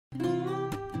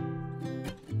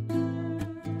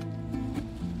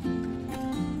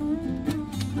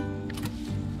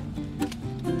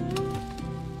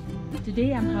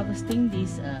Today I'm harvesting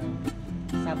this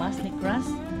Sabah Snake Grass.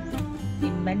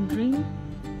 In Mandarin,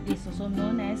 it is also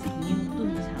known as忧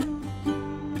遁草.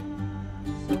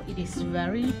 So it is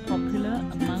very popular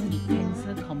among the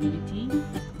cancer community.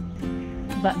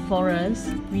 But for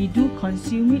us, we do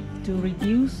consume it to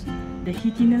reduce the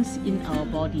heatiness in our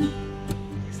body.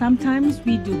 Sometimes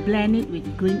we do blend it with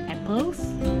green apples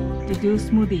to do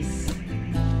smoothies.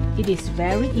 It is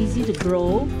very easy to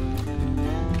grow.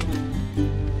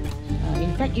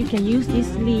 In fact, you can use this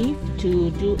leaf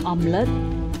to do omelette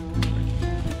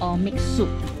or make soup.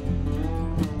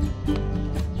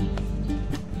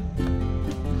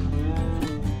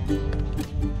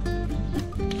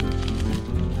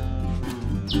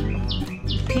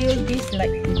 Peel this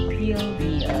like you peel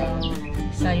the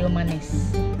sayur manis.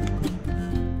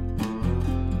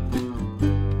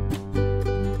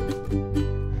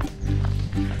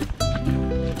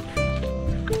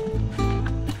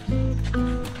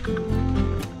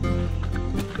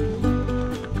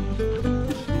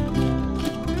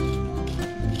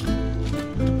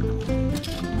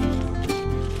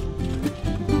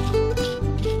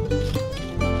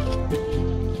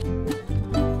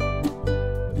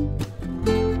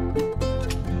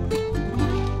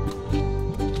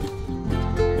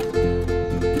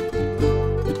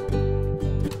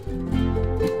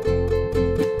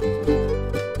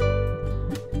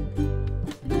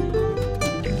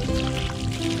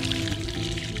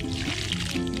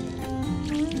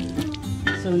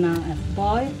 So now I've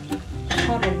boiled a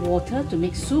pot of water to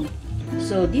make soup.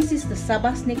 So this is the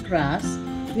Sabah Snake Grass,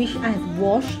 which I have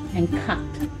washed and cut.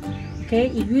 Okay,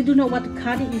 if you do not want to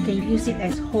cut it, you can use it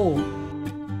as whole.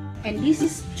 And this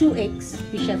is 2 eggs,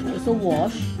 which I've also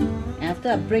washed.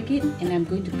 After I break it, and I'm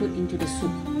going to put into the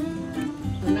soup.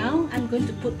 So now I'm going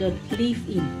to put the leaf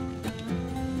in.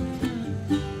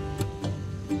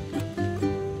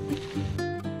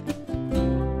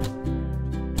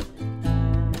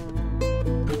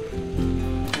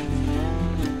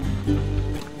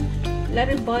 Let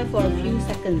it boil for a few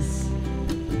seconds.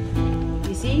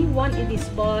 You see, once it is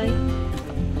boiled,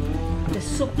 the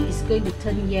soup is going to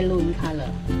turn yellow in color.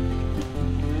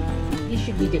 This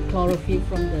should be the chlorophyll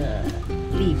from the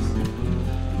leaves.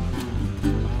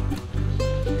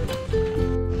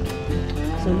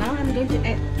 So now I'm going to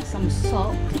add some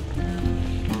salt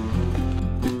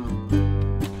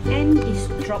and this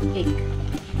drop egg.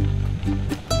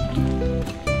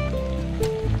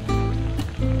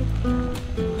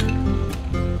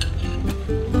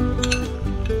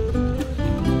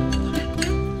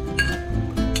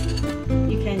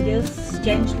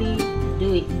 Gently